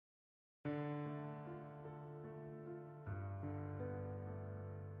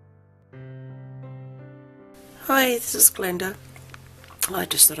Hi, this is Glenda. I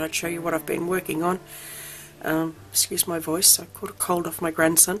just thought I'd show you what I've been working on. Excuse my voice, I caught a cold off my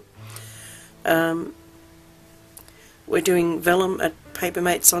grandson. We're doing vellum at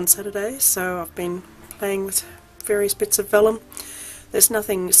Papermates on Saturday, so I've been playing with various bits of vellum. There's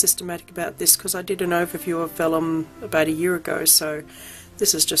nothing systematic about this because I did an overview of vellum about a year ago, so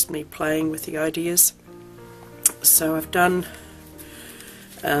this is just me playing with the ideas. So I've done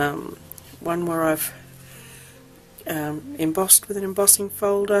one where I've embossed with an embossing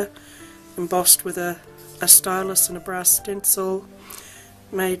folder, embossed with a stylus and a brass stencil,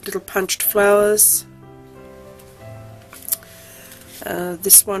 made little punched flowers.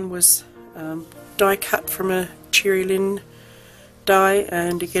 This one was die cut from a cherry lin die,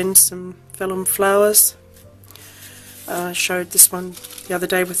 and again some vellum flowers. I showed this one the other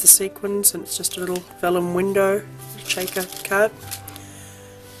day with the sequins, and it's just a little vellum window, shaker card.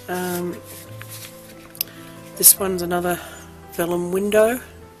 This one's another vellum window,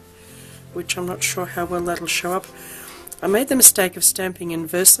 which I'm not sure how well that'll show up. I made the mistake of stamping in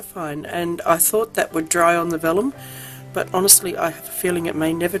VersaFine, and I thought that would dry on the vellum, but honestly I have a feeling it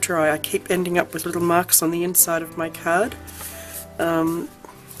may never dry. I keep ending up with little marks on the inside of my card,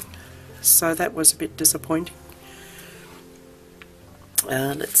 so that was a bit disappointing.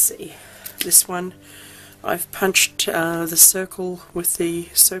 Let's see, this one I've punched the circle with the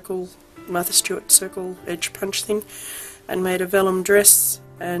Martha Stewart circle edge punch thing and made a vellum dress,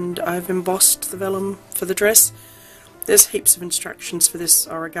 and I've embossed the vellum for the dress. There's heaps of instructions for this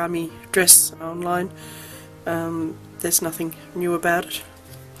origami dress online. There's nothing new about it.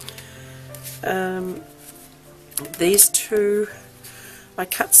 These two, I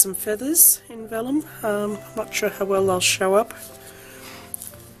cut some feathers in vellum. I'm not sure how well they'll show up.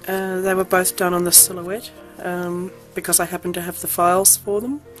 They were both done on the silhouette because I happen to have the files for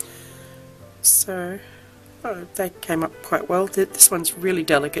them. So they came up quite well. This one's really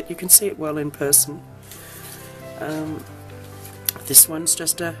delicate, you can see it well in person. This one's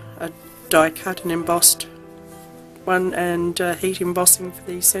just a die cut and embossed one, and heat embossing for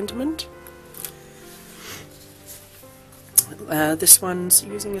the sentiment. This one's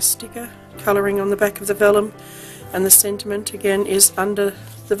using a sticker, colouring on the back of the vellum, and the sentiment again is under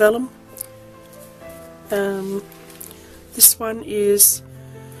the vellum. This one is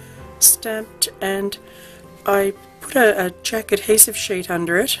stamped, and I put a jack adhesive sheet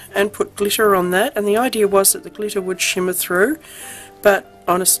under it and put glitter on that, and the idea was that the glitter would shimmer through, but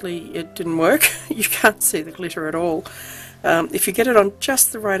honestly it didn't work. You can't see the glitter at all. If you get it on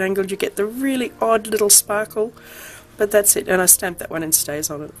just the right angle you get the really odd little sparkle, but that's it, and I stamped that one and stays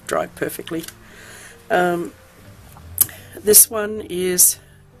on it, dried perfectly. This one is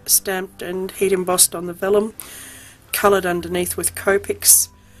stamped and heat embossed on the vellum, coloured underneath with Copics.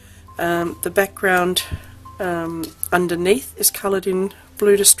 The background underneath is coloured in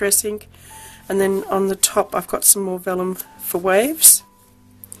blue distress ink, and then on the top I've got some more vellum for waves.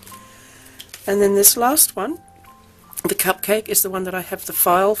 And then this last one, the cupcake, is the one that I have the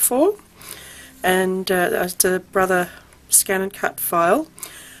file for, and the Brother ScanNCut file,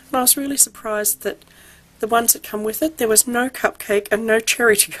 and I was really surprised that the ones that come with it, there was no cupcake and no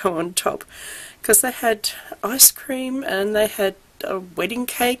cherry to go on top, because they had ice cream and they had a wedding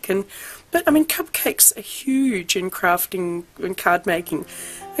cake, but I mean cupcakes are huge in crafting and card making,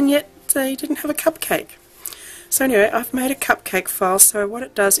 and yet they didn't have a cupcake. So anyway, I've made a cupcake file. So what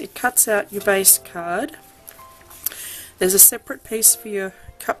it does, it cuts out your base card. There's a separate piece for your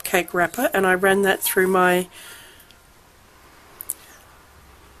cupcake wrapper, and I ran that through my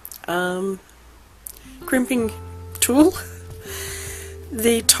crimping tool.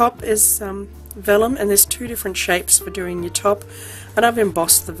 The top is vellum, and there's two different shapes for doing your top, and I've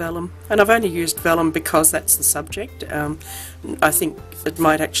embossed the vellum, and I've only used vellum because that's the subject. I think it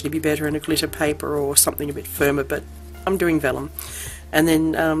might actually be better in a glitter paper or something a bit firmer, but I'm doing vellum. And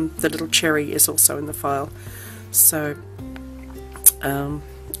then the little cherry is also in the file, so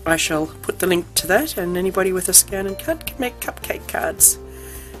I shall put the link to that, and anybody with a ScanNCut can make cupcake cards,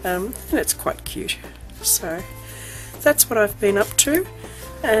 and it's quite cute. So that's what I've been up to,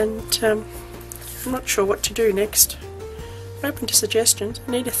 and I'm not sure what to do next. I'm open to suggestions.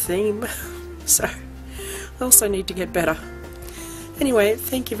 I need a theme, so I also need to get better. Anyway,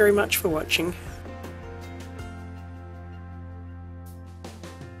 thank you very much for watching.